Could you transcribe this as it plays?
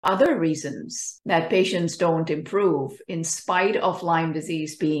other reasons that patients don't improve in spite of Lyme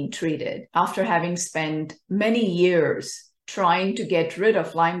disease being treated after having spent many years trying to get rid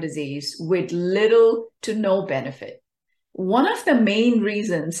of Lyme disease with little to no benefit. One of the main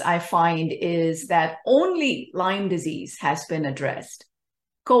reasons I find is that only Lyme disease has been addressed.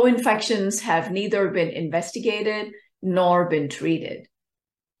 Co-infections have neither been investigated nor been treated.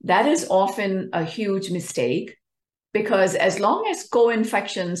 That is often a huge mistake because as long as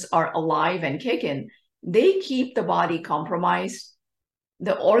co-infections are alive and kicking, they keep the body compromised.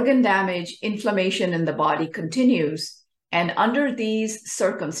 The organ damage, inflammation in the body continues, and under these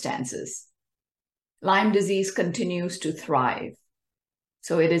circumstances, Lyme disease continues to thrive.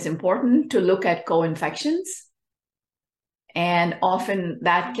 So it is important to look at co-infections, and often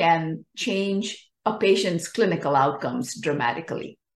that can change a patient's clinical outcomes dramatically.